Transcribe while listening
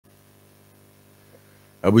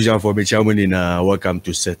Abuja for me chamuni na welcome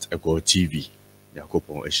to SethEkow TV.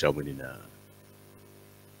 Yakopon eshamuni na.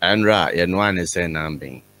 Anra yenwane say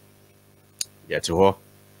nambing. Yeto ho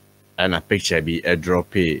and a picture be a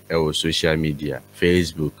drop on social media,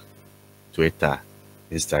 Facebook, Twitter,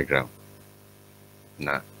 Instagram.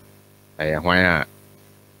 Na why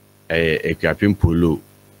Akuapem Poloo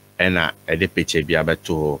and a picture be able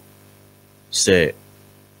to say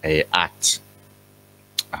a art.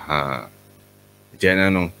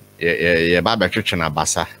 General, Baba Christian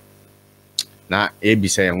Abasa. Now, AB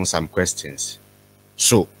say some questions.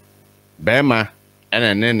 So, Bema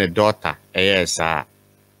and then the daughter, yes,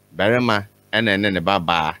 Berema and then the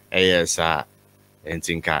Baba, yes, and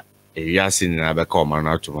think you are seeing another common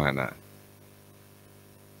out to mana.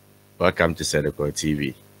 Welcome to SethEkow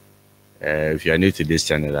TV. If you are new to this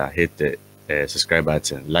channel, hit the subscribe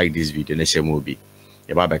button, like this video, and share movie.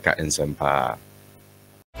 Baba Cat and Sampa.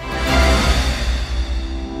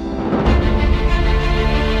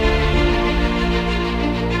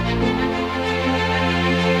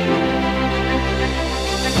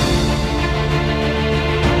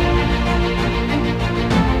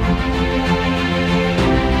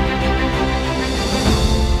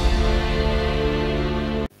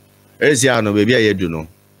 Eziano baby I do no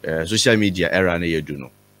social media era na you do no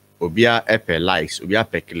obia epe likes obia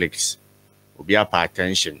pe clicks obia pay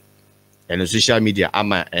attention and social media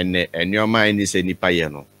ama ene enyoma eni se nipa ye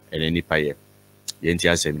no ene nipa ye yenti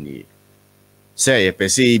asem ni say ye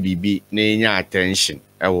pese bibi na enya attention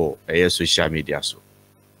ewo social media so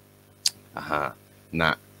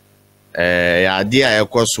na ya dia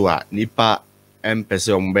ekoso a nipa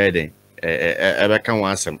empese ombeden ebeka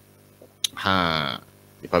wansem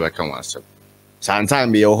if I can answer.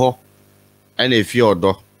 Sometimes be ho and if you're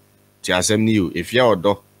do to new if you're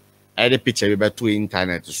do any picture be to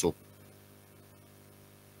internet so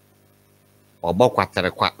or book what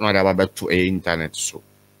not about to internet so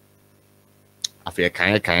after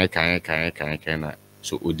can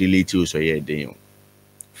so we delete you so yeah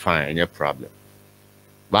fine no problem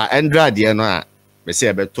but Android you know me say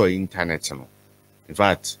about to internet no in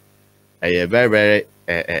fact I very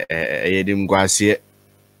enim gwase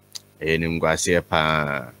enim gwase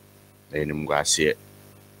pa enim gwase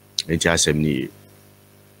enti asem ni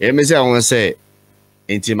e me say won say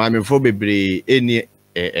enti mamefo bebre eni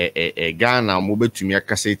Ghana mo betumi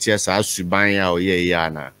akase tie sa suban ya oye ya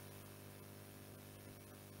na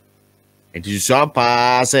enti so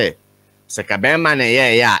pa say se ka be ma na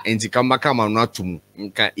ye ya enti kamba kama no atum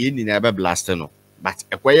nka eni na be blast no but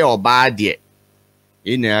ekwaye oba de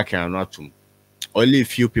eni aka no atum only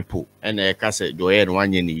few people and I can say do it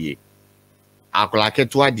 1 year. Akolake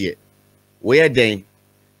to adie. Where then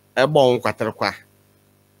a bon kwaterkwa.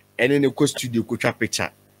 And in the studio could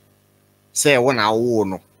picture. Say 1 hour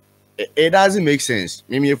no. It doesn't make sense.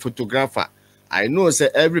 Maybe a photographer. I know say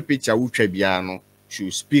every picture which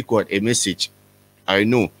should speak what a message. I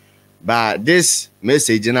know. But this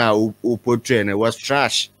message now who portray and it was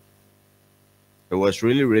trash. It was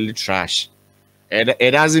really trash.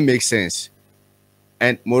 It doesn't make sense.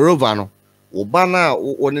 And moreover, no, Obana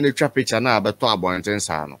one in the trap picture now about to abundance.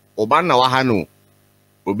 Obana wahano,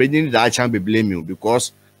 obeying that can be blame you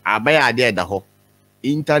because I buy idea the whole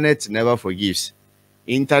internet never forgives,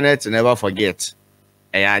 internet never forgets.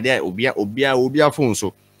 A idea obia phone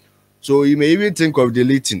so you may even think of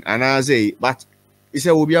deleting and I say, but it's a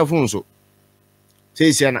obia phone so.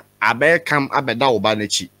 Say, I bear come up at that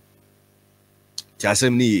obanachi.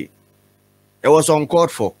 It was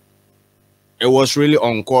uncalled for. It was really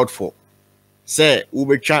uncalled for. Say,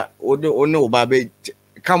 Ubecha, no, baby,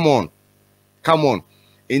 come on.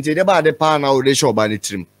 Into the bad pan now, they show by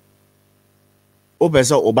trim.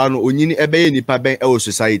 Obesa Obano, Unini, Ebe, Nipa, our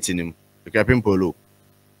society, him, Akuapem Poloo.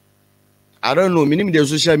 I don't know, meaning the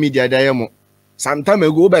social media diamo. Some time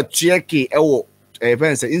ago, but checky,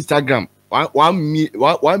 events, Instagram,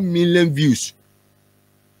 1 million views.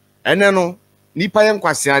 And then, Nipa Yan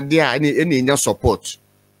Kwasia, dear, any support.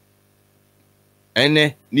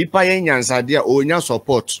 Ene nipa yen nyansa dia onya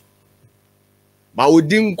support ba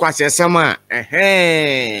odin kwase sama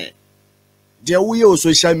dia we o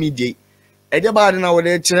social media e de ba de na we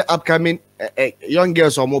de kire upcoming young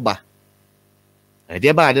girls o mo ba e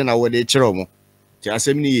de ba de na we de kire o mo ti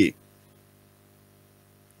asem ni ye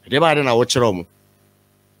e de ba de na we kire o mo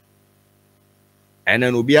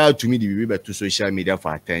ene no bia to me di bi to social media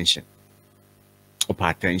for attention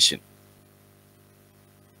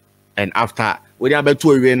and after when you are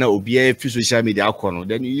to arena or be a social media corner,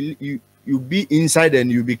 then you be inside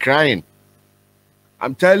and you be crying.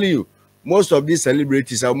 I'm telling you, most of these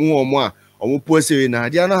celebrities are more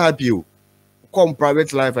they are not happy. Come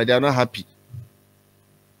private life, they are not happy.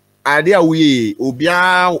 idea we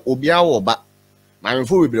obia oba my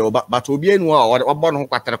phone be oba but obia nu obo no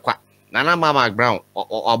kwatere kwa na mama brown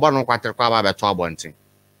obo no kwatere kwa ba beto abonten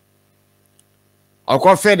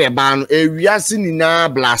okofed the ban ewiase nina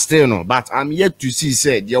blasting no but I'm yet to see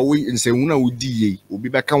said there we nsehuna wudi ye obi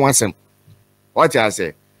beka wansem what I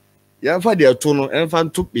say yamfa de to no emfa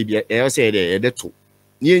nto bebia e say de to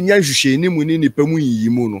ni enya hwehwe ni mu ni nipa mu yiyi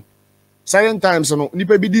mu no certain times no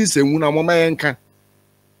nipa bi di nsehuna moma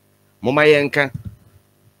yenka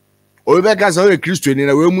obi beka say o Kristo ni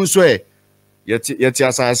na we mu so e yeti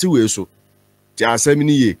asase we so ti asem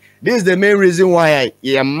ni ye. This is the main reason why I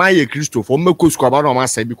am my Christo for me kusku about no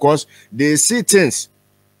say because they see things.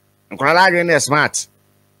 Nkwala smart.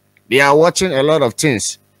 They are watching a lot of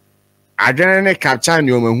things. Adrenaline capture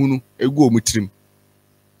ni omahunu egu omutrim.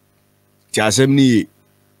 Ti asem ni ye.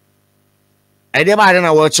 E dey ba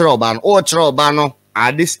na watch oba no. O chere oba no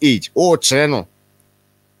at this age. O chere no.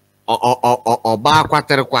 Oba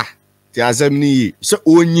kwatere kwa. Ti asem ni ye. So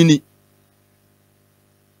onyini.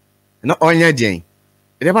 No onya den.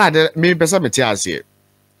 They bad me pesa meti ase.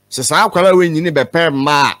 Se sa akwala we nyini be pe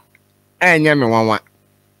ma enye me wanwa.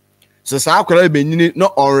 Se sa akwala be nyini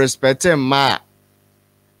no on respect ma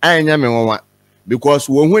enye me wanwa because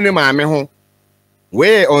wo hu ni ma me ho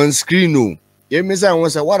we on screen no. Ye me say won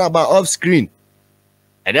say what about off screen?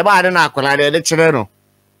 E dey bad na akwala de chere no.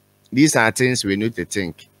 These are things we need to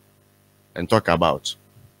think and talk about.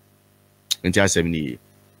 Nti asem ni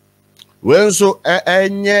when so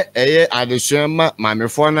enye eye adesema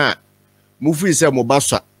mamefo na mufi se mo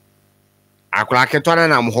baswa akura ketwana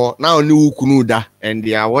na mho na oni ukunu da and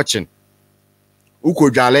they are watching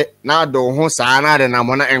ukodwale na do ho saa na de na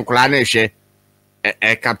mo na enkula na ehwe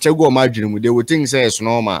capture go ma dwene mu they would think say it's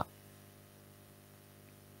normal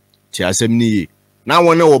ti asem ni na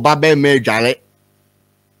wona wo ba be ma dwale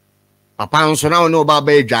papa nso na wona wo ba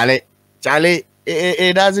be dwale chale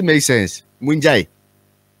it doesn't make sense munjai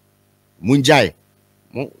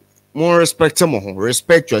more respect mo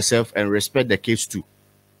respect yourself and respect the kids too.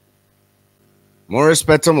 More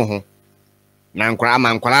respect mo na nkwara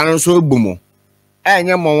ma nkwara no so egbumo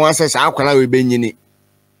enye mo wan say sa akwara we benyini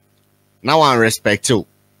na wan respect you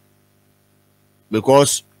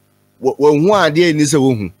because when hu ade ni say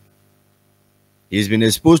wo hu he's been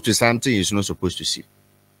exposed to something he's not supposed to see.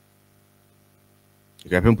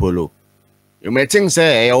 Akuapem Poloo you may think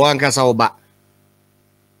say you wan kasa oba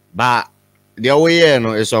but the way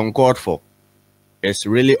no is uncalled for. It's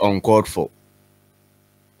really uncalled for.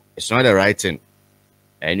 It's not the right thing.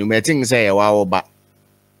 And you may think say wow, but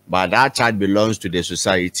that child belongs to the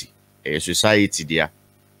society. A society there.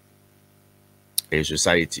 A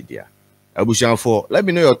society there. Abushan for let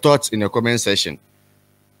me know your thoughts in the comment section.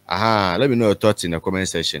 Let me know your thoughts in the comment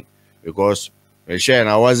section. Because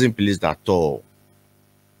I wasn't pleased at all.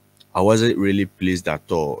 I wasn't really pleased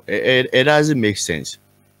at all. It doesn't make sense.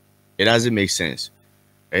 It doesn't make sense.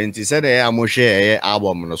 And he said, "I am share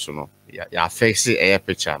album no so no. Ya fix it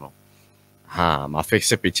picture no. Ma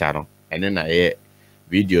fix picture no. And then I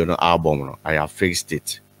video no album no. I have fixed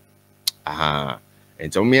it. And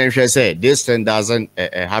so me and she say this thing doesn't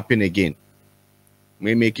happen again.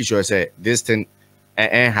 Me make sure say this thing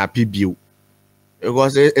ain't happy view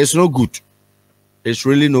because it's no good. It's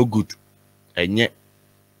really no good. And yet,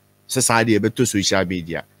 society beto social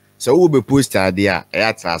media. So we be post idea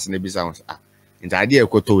trust na bisa won nti idea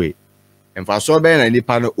ekoto we emfa so be na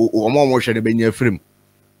nipa no omo hwe ne benya frame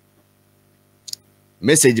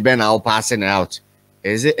message be na passing out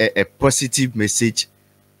is it a positive message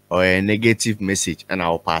or a negative message and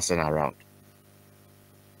I'll passing around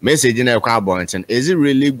message na ekwa abonten is it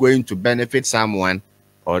really going to benefit someone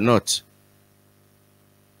or not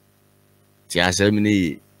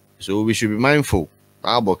so we should be mindful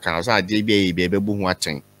about can say dey be bu hu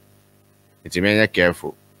aten. It's very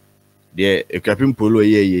careful. The Akuapem Poloo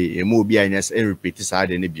ye mo bi anyas and repeat sa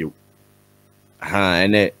de ne bio.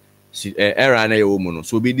 And era na ye wo mu no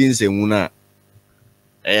so bi din senwu na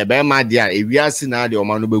be ma dia ewiase na de o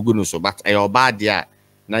ma no begu no so but e oba dia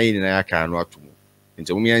na ye na ya ka no atomu.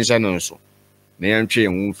 Nti mo yenhya no so. Na yentwe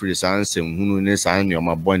hu free san senwu ne san ne o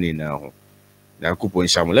ma boni na ho. Na kupon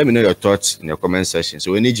shamo. Let me know your thoughts in the comment section.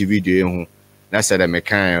 So when you video hu na said me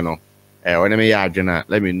kan no when me ya adwena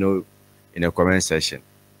let me know in the comment section.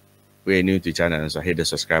 We are new to the channel, so hit the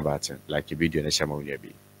subscribe button, like the video, and share my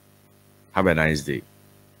video. Have a nice day.